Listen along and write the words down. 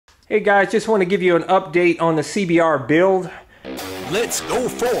Hey guys, just want to give you an update on the CBR build. Let's go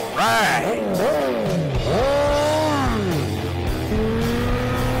for a ride!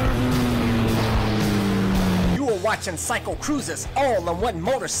 You are watching CycleCruza's all-in-one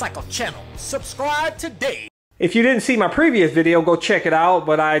motorcycle channel. Subscribe today. If you didn't see my previous video, go check it out,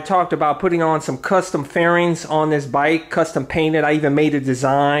 but I talked about putting on some custom fairings on this bike, custom painted. I even made a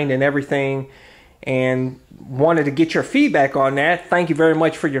design and everything, and wanted to get your feedback on that. Thank you very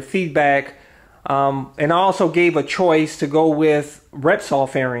much for your feedback. And I also gave a choice to go with Repsol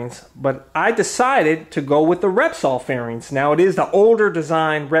fairings, but I decided to go with the Repsol fairings. Now, it is the older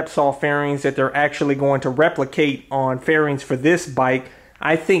design Repsol fairings that they're actually going to replicate on fairings for this bike.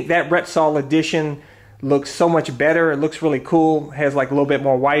 I think that Repsol edition looks so much better. It looks really cool, has like a little bit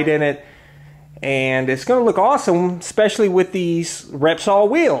more white in it, and it's gonna look awesome, especially with these Repsol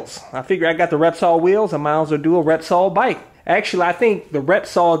wheels. I figure I got the Repsol wheels, I might as well do a Repsol bike. Actually, I think the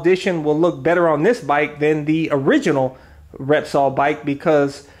Repsol edition will look better on this bike than the original Repsol bike,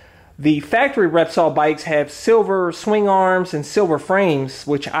 because the factory Repsol bikes have silver swing arms and silver frames,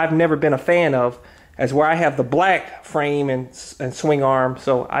 which I've never been a fan of, as where I have the black frame and swing arm.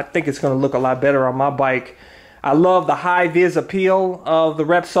 So I think it's going to look a lot better on my bike. I love the high-vis appeal of the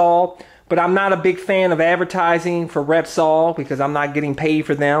Repsol, but I'm not a big fan of advertising for Repsol because I'm not getting paid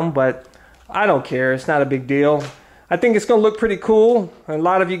for them, but I don't care. It's not a big deal. I think it's going to look pretty cool. A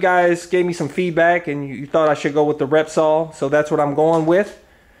lot of you guys gave me some feedback and you thought I should go with the Repsol, so that's what I'm going with.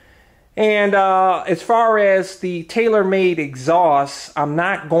 And as far as the tailor-made exhaust, I'm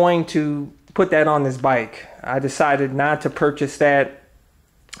not going to put that on this bike. I decided not to purchase that.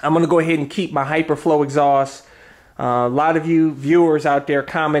 I'm going to go ahead and keep my Hyperflow exhaust. A lot of you viewers out there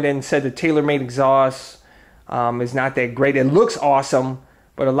commented and said the tailor-made exhaust is not that great. It looks awesome,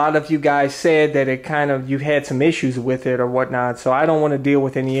 but a lot of you guys said that it you've had some issues with it or whatnot, so I don't want to deal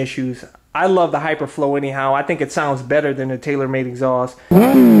with any issues. I love the Hyperflow anyhow. I think it sounds better than the tailor-made exhaust.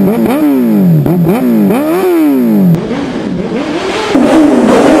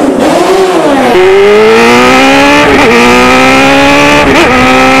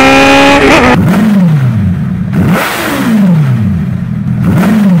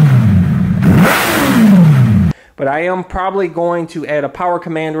 But I am probably going to add a power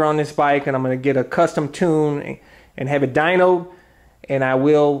commander on this bike, and I'm going to get a custom tune and have it dynoed, and I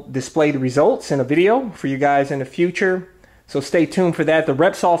will display the results in a video for you guys in the future. So stay tuned for that. The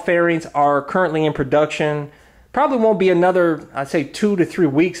Repsol fairings are currently in production. Probably won't be another, I'd say 2 to 3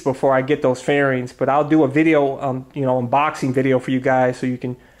 weeks before I get those fairings, but I'll do a video, unboxing video for you guys so you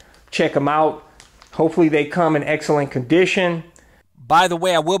can check them out. Hopefully they come in excellent condition. By the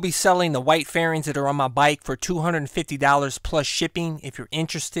way, I will be selling the white fairings that are on my bike for $250 plus shipping. If you're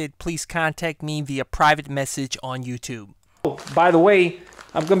interested, please contact me via private message on YouTube. Oh, by the way,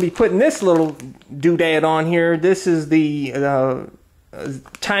 I'm going to be putting this little doodad on here. This is the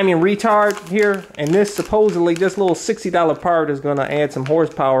timing retard here, and this supposedly, this little $60 part is going to add some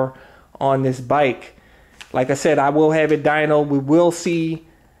horsepower on this bike. Like I said, I will have it dynoed. We will see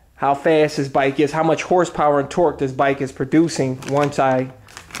how fast this bike is, how much horsepower and torque this bike is producing once I,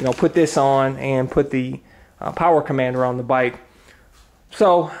 put this on and put the power commander on the bike.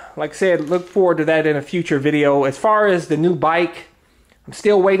 So, like I said, look forward to that in a future video. As far as the new bike, I'm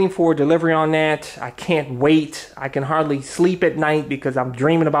still waiting for delivery on that. I can't wait. I can hardly sleep at night because I'm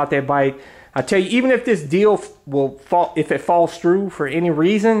dreaming about that bike. I tell you, even if this deal will fall, if it falls through for any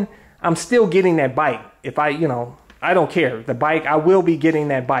reason, I'm still getting that bike. If I don't care. The bike, I will be getting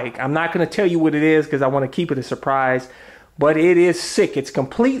that bike. I'm not going to tell you what it is because I want to keep it a surprise. But it is sick. It's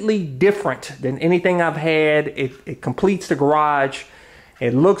completely different than anything I've had. It completes the garage.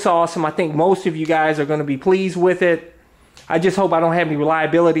 It looks awesome. I think most of you guys are going to be pleased with it. I just hope I don't have any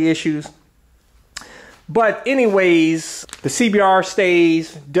reliability issues. But anyways, the CBR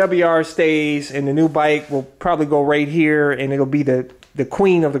stays, WR stays, and the new bike will probably go right here, and it'll be the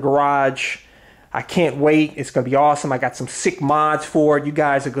queen of the garage. I can't wait. It's going to be awesome. I got some sick mods for it. You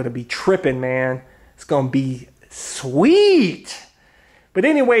guys are going to be tripping, man. It's going to be sweet. But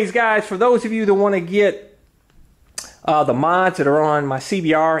anyways, guys, for those of you that want to get the mods that are on my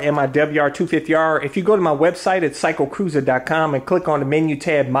CBR and my WR250R, if you go to my website at CycleCruza.com and click on the menu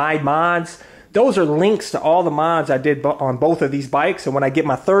tab, My Mods, those are links to all the mods I did on both of these bikes. And when I get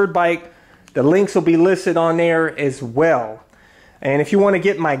my third bike, the links will be listed on there as well. And if you want to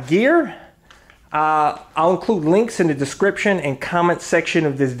get my gear, I'll include links in the description and comment section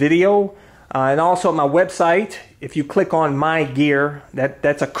of this video, and also at my website. If you click on my gear,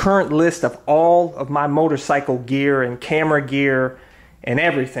 that's a current list of all of my motorcycle gear and camera gear and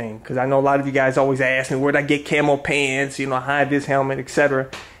everything, because I know a lot of you guys always ask me, where'd I get camo pants, high-vis helmet, etc.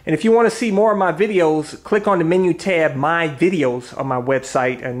 And if you want to see more of my videos, click on the menu tab, My Videos, on my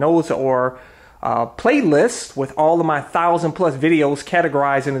website, and those are playlists with all of my 1,000+ videos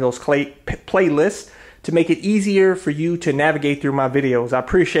categorized into those playlists to make it easier for you to navigate through my videos. I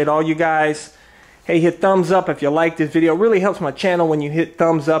appreciate all you guys. Hey, hit thumbs up if you like this video. It really helps my channel when you hit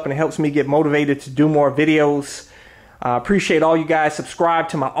thumbs up, and it helps me get motivated to do more videos. I appreciate all you guys. Subscribe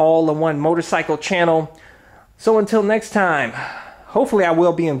to my all-in-one motorcycle channel. So until next time, hopefully I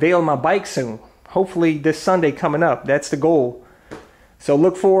will be unveiling my bike soon. Hopefully this Sunday coming up. That's the goal. So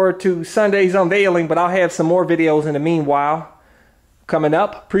look forward to Sunday's unveiling, but I'll have some more videos in the meanwhile coming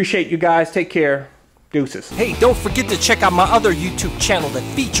up. Appreciate you guys. Take care. Deuces. Hey, don't forget to check out my other YouTube channel that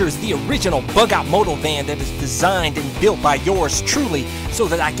features the original bug-out moto van that is designed and built by yours truly so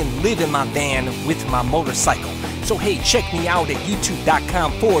that I can live in my van with my motorcycle. So hey, check me out at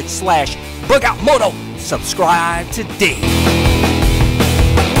youtube.com/bugoutmoto. Subscribe today.